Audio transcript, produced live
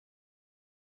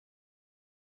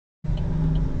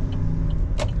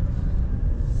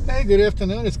Hey, good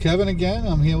afternoon. It's Kevin again.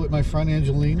 I'm here with my friend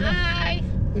Angelina. Hi.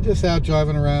 We're just out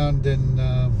driving around in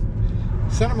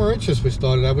Santa Moriches. We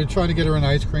started out. We were trying to get her an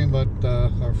ice cream, but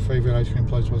our favorite ice cream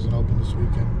place wasn't open this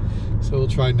weekend. So we'll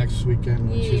try next weekend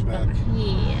when she's back.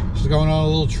 Yeah. She's going on a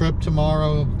little trip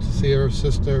tomorrow to see her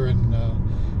sister and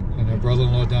her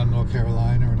brother-in-law down in North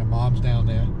Carolina, and her mom's down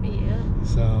there. Yeah.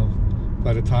 So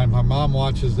by the time her mom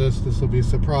watches this will be a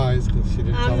surprise because she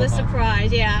didn't tell her mom. I'm the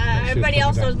surprise, yeah. Everybody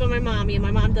else knows but my mom. Yeah, my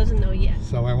mom doesn't know yet.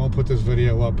 So I won't put this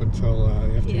video up until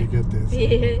after you get this.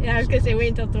 Yeah, I was going to say wait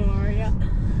until tomorrow, yeah.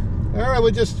 All right,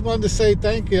 we just wanted to say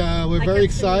thank you. We're very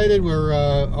excited. We're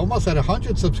almost at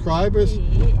 100 subscribers.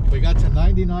 Yeah. We got to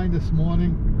 99 this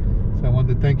morning. So I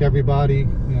wanted to thank everybody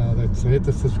that's hit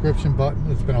the subscription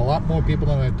button. It's been a lot more people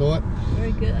than I thought.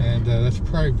 Very good. And that's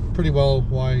pretty well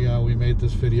why we made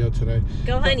this video today.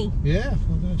 Go, honey. Yeah,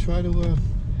 we're going to try to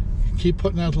keep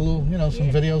putting out a little, some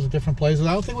videos at different places.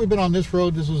 I don't think we've been on this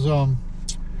road. This is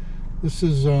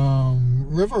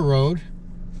River Road.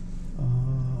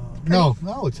 No,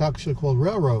 it's actually called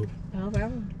Railroad. Oh,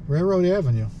 Railroad. Railroad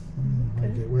Avenue.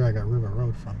 Okay. Where I got River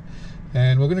Road from.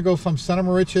 And we're going to go from Santa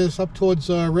Moriches up towards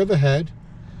Riverhead.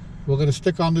 We're going to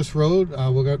stick on this road.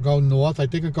 We're going to go north. I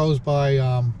think it goes by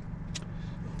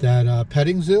that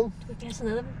petting zoo. Do we pass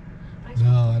another?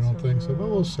 No, I don't think so, but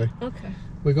we'll see. Okay.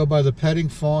 We go by the petting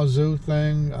farm zoo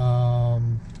thing.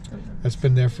 That's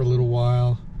been there for a little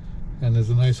while. And there's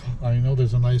a nice,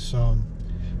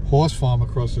 horse farm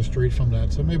across the street from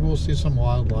that. So maybe we'll see some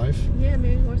wildlife. Yeah,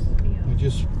 maybe horses will be out. We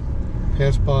just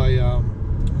passed by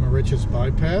Moriches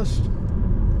Bypass.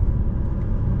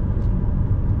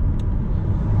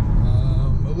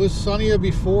 It was sunnier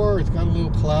before. It's got a little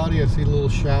cloudy. I see a little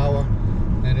shower.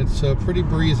 And it's pretty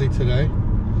breezy today.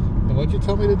 And what'd you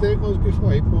tell me the date was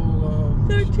before? April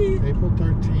 13th. April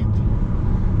 13th.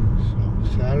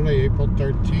 So Saturday, April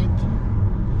 13th.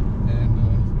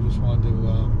 And we just wanted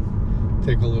to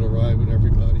take a little ride with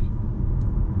everybody.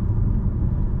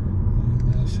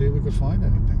 And see if we can find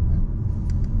anything. Man.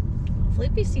 Hopefully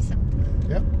we see something.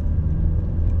 Yep.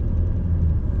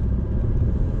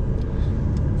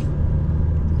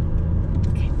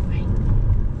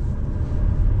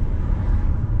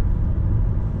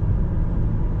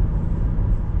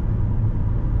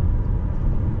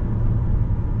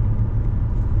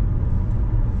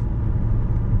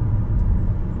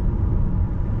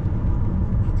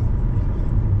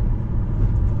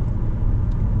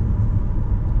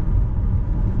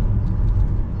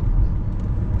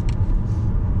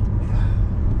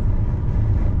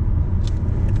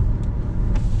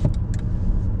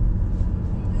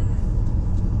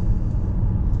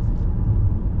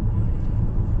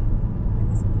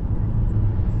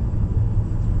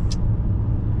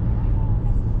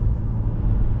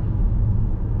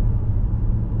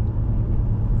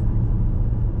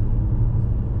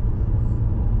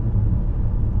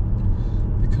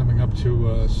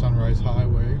 To Sunrise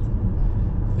Highway.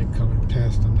 They're coming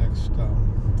past the next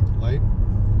light.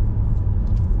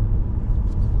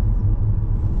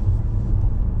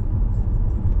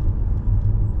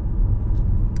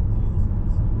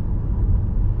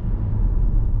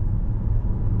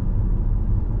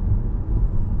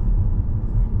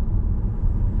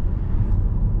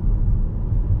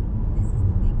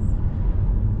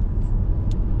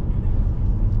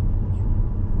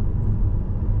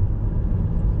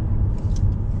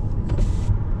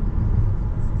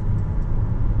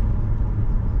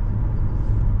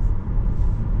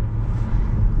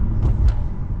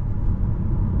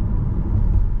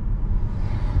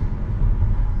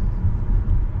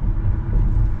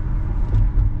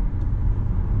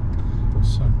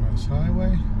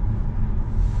 Highway.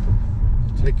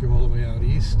 It'll take you all the way out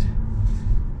east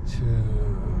to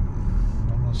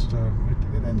almost, I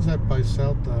think it ends up by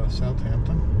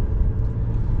Southampton.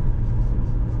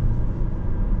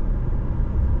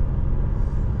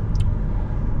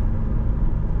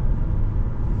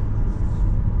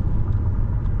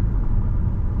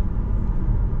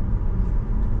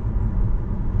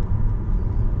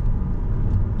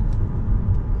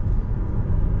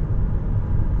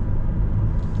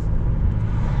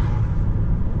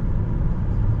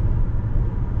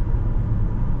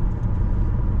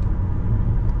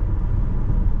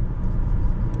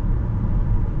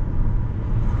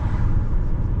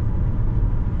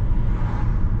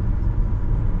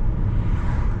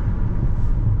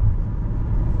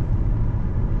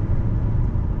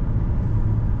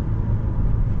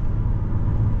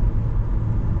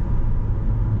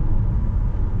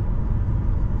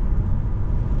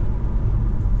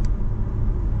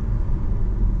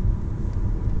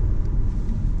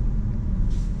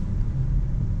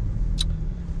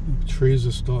 trees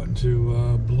are starting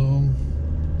to bloom,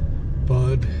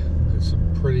 bud. There's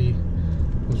some pretty,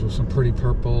 those were some pretty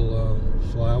purple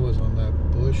flowers on that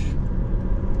bush.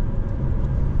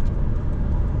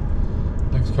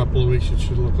 Next couple of weeks it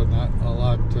should look a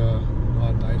lot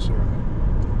nicer.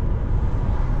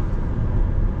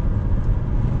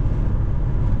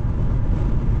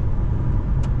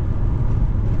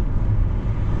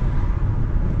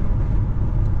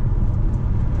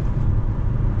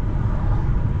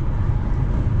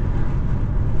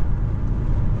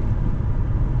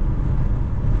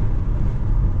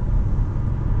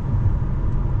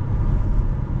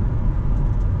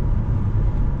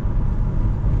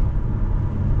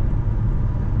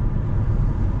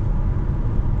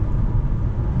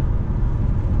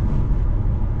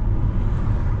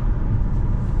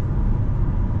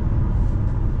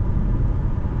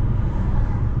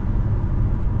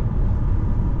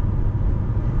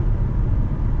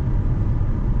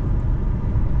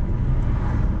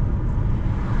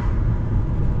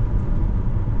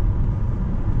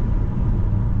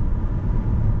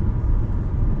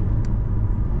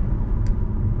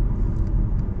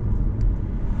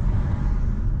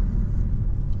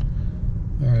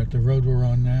 The road we're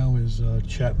on now is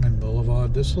Chapman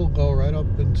Boulevard. This will go right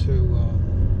up into,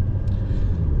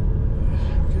 I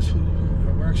guess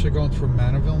we're actually going through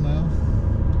Manorville now.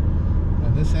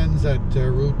 And this ends at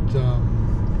Route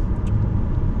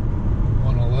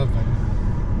 111.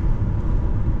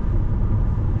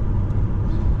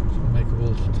 So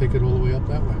we'll take it all the way up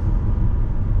that way.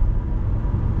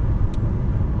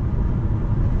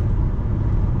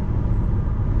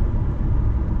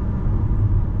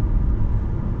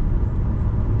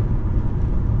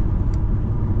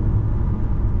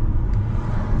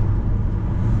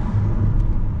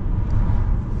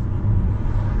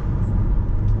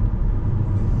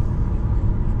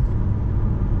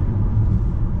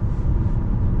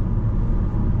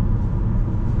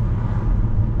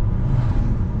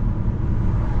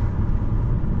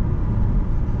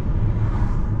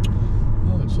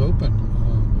 Open,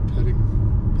 the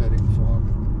petting farm.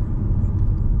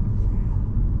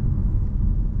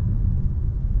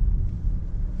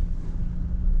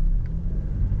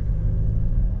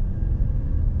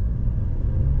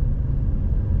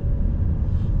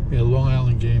 Yeah, Long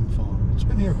Island Game Farm. It's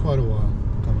been here quite a while.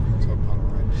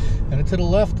 And to the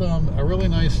left, a really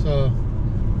nice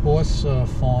horse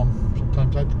farm.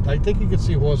 Sometimes I think you could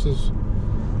see horses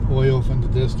way off in the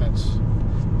distance,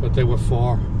 but they were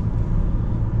far.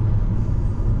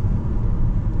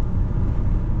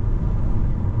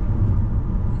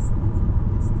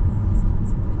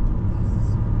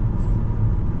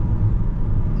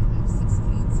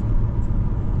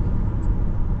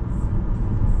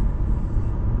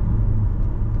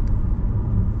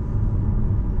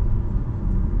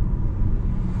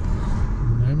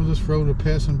 This road we're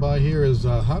passing by here is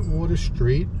Hot Water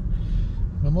Street.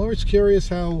 I'm always curious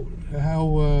how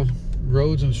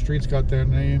roads and streets got their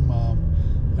name. I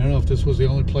don't know if this was the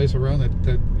only place around that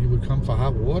you would come for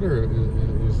hot water.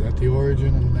 Is that the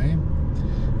origin of the name?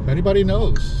 If anybody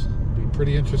knows, it'd be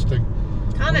pretty interesting.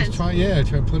 Comments. Try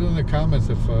and put it in the comments.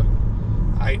 If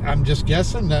I'm just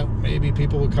guessing that maybe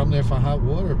people would come there for hot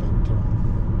water, but I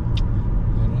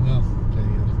don't know.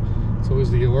 It's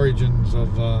always the origins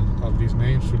of these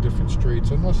names for different streets,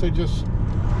 unless they just,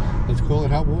 let's call it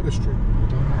Hot Water Street. I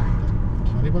don't know.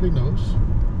 If anybody knows.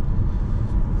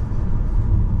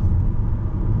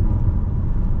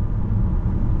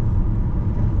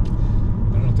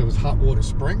 I don't know if there was hot water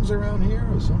springs around here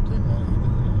or something.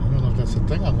 I don't know if that's a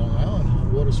thing on Long Island, hot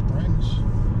water springs.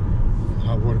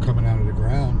 Hot water coming out of the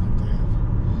ground like they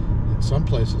have in some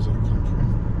places in the country.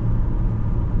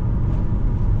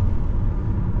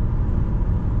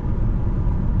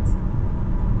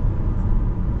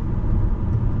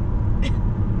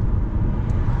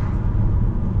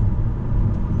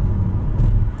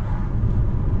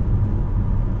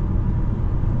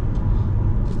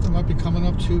 Might be coming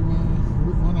up to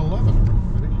Route 111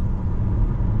 already.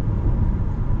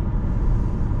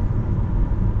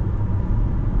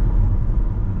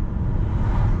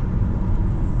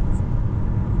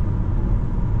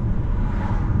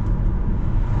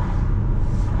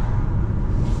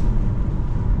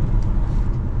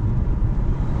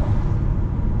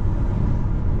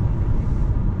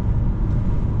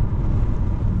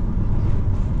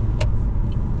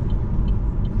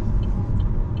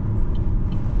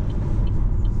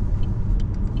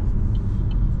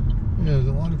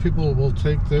 People will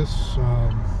take this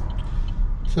to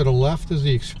the left is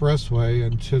the expressway,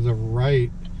 and to the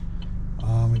right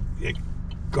it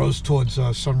goes towards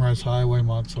Sunrise Highway,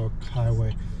 Montauk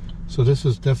Highway. So this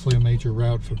is definitely a major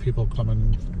route for people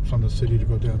coming from the city to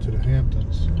go down to the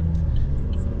Hamptons.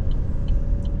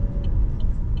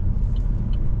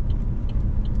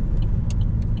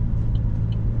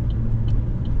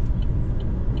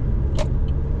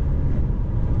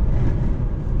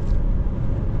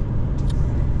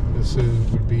 This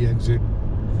would be exit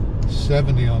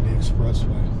 70 on the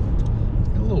expressway. It's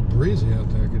getting a little breezy out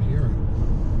there, I could hear it.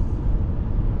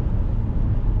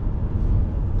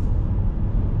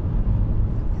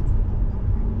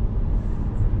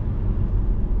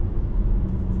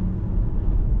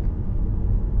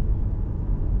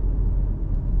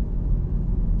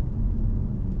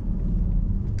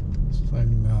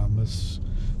 This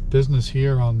business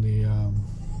here on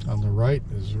the right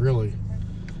is really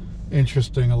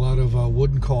interesting. A lot of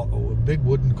big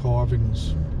wooden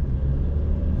carvings, a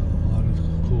lot of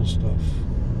cool stuff.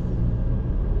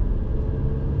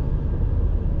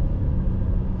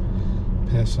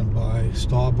 Passing by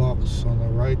Starbucks on the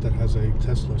right that has a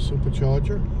Tesla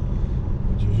supercharger,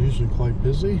 which is usually quite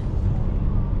busy.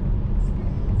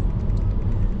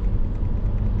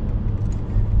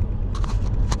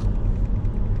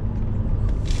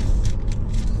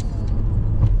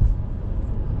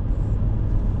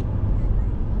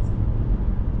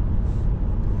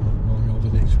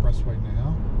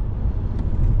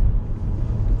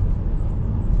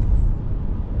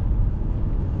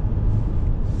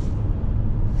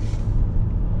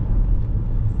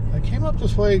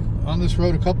 This way on this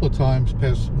road a couple of times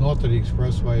past north of the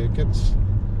expressway. It gets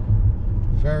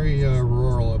very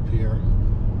rural up here.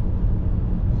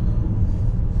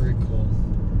 Very cool.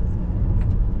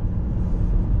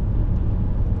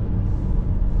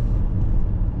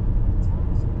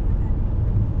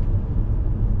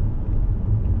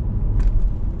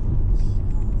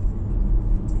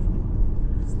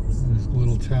 This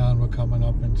little town we're coming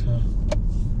up into.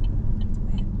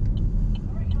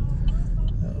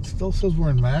 It still says we're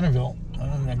in Manorville.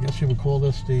 I guess you would call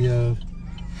this the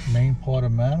main part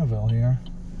of Manorville here.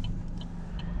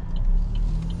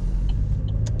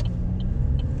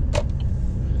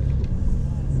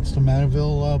 It's the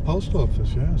Manorville post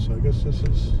office, yeah. So I guess this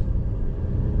is...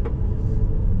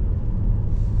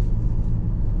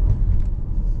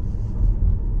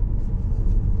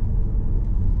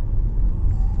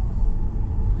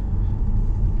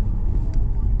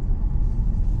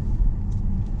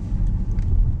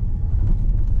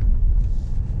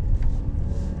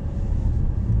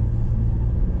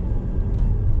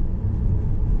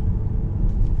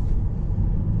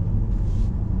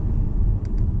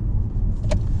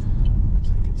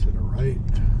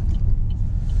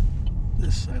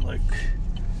 This I like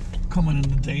coming in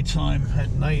the daytime.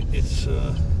 At night it's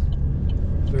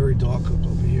very dark up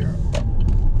over here.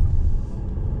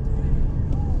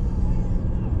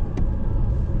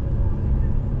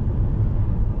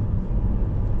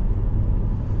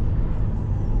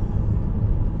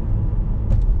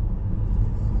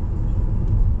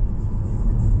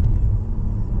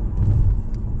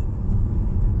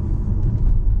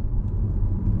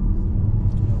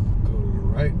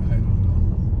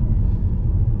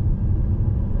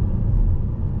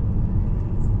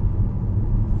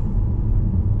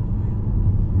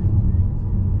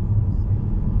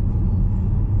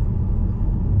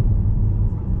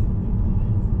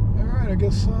 I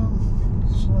guess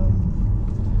it's a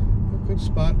good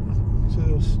spot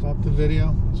to stop the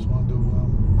video. Just wanted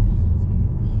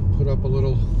to put up a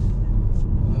little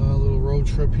road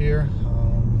trip here.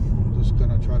 I'm just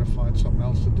gonna try to find something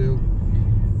else to do.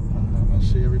 I'll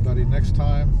see everybody next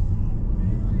time.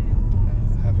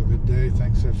 Have a good day.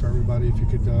 Thanks for everybody. If you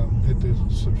could hit the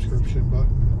subscription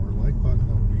button or like button,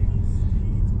 that would be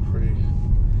pretty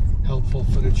helpful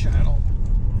for the channel.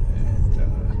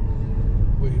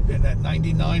 We've been at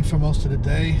 99 for most of the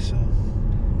day, so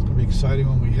it's going to be exciting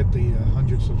when we hit the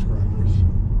 100 subscribers.